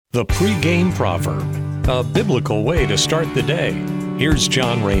The pregame proverb, a biblical way to start the day. Here's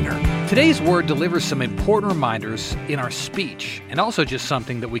John Rayner. Today's word delivers some important reminders in our speech, and also just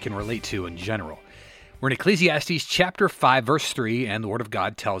something that we can relate to in general. We're in Ecclesiastes chapter 5, verse 3, and the Word of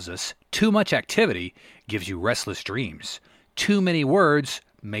God tells us, too much activity gives you restless dreams. Too many words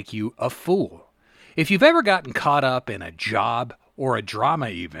make you a fool. If you've ever gotten caught up in a job, or a drama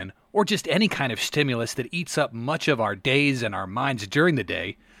even, or just any kind of stimulus that eats up much of our days and our minds during the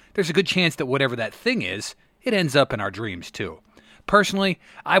day, there's a good chance that whatever that thing is, it ends up in our dreams too. Personally,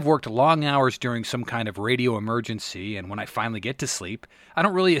 I've worked long hours during some kind of radio emergency, and when I finally get to sleep, I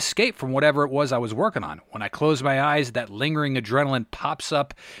don't really escape from whatever it was I was working on. When I close my eyes, that lingering adrenaline pops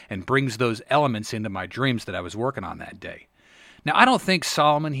up and brings those elements into my dreams that I was working on that day. Now, I don't think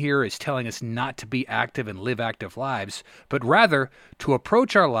Solomon here is telling us not to be active and live active lives, but rather to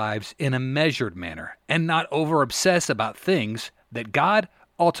approach our lives in a measured manner and not over-obsess about things that God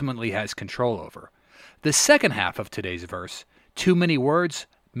ultimately has control over. The second half of today's verse, too many words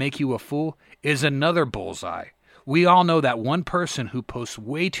make you a fool, is another bullseye. We all know that one person who posts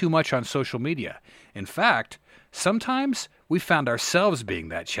way too much on social media. In fact, sometimes we found ourselves being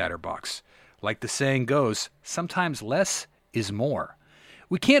that chatterbox. Like the saying goes, sometimes less is more.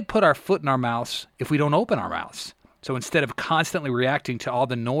 We can't put our foot in our mouths if we don't open our mouths. So instead of constantly reacting to all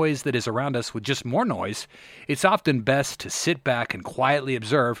the noise that is around us with just more noise, it's often best to sit back and quietly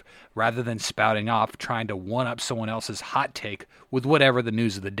observe rather than spouting off trying to one-up someone else's hot take with whatever the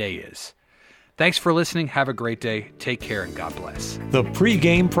news of the day is. Thanks for listening. Have a great day. Take care and God bless. The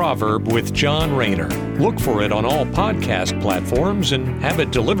pregame proverb with John Rayner. Look for it on all podcast platforms and have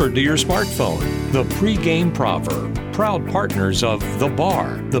it delivered to your smartphone. The pregame proverb, proud partners of The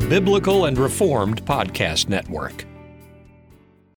Bar, the Biblical and Reformed Podcast Network.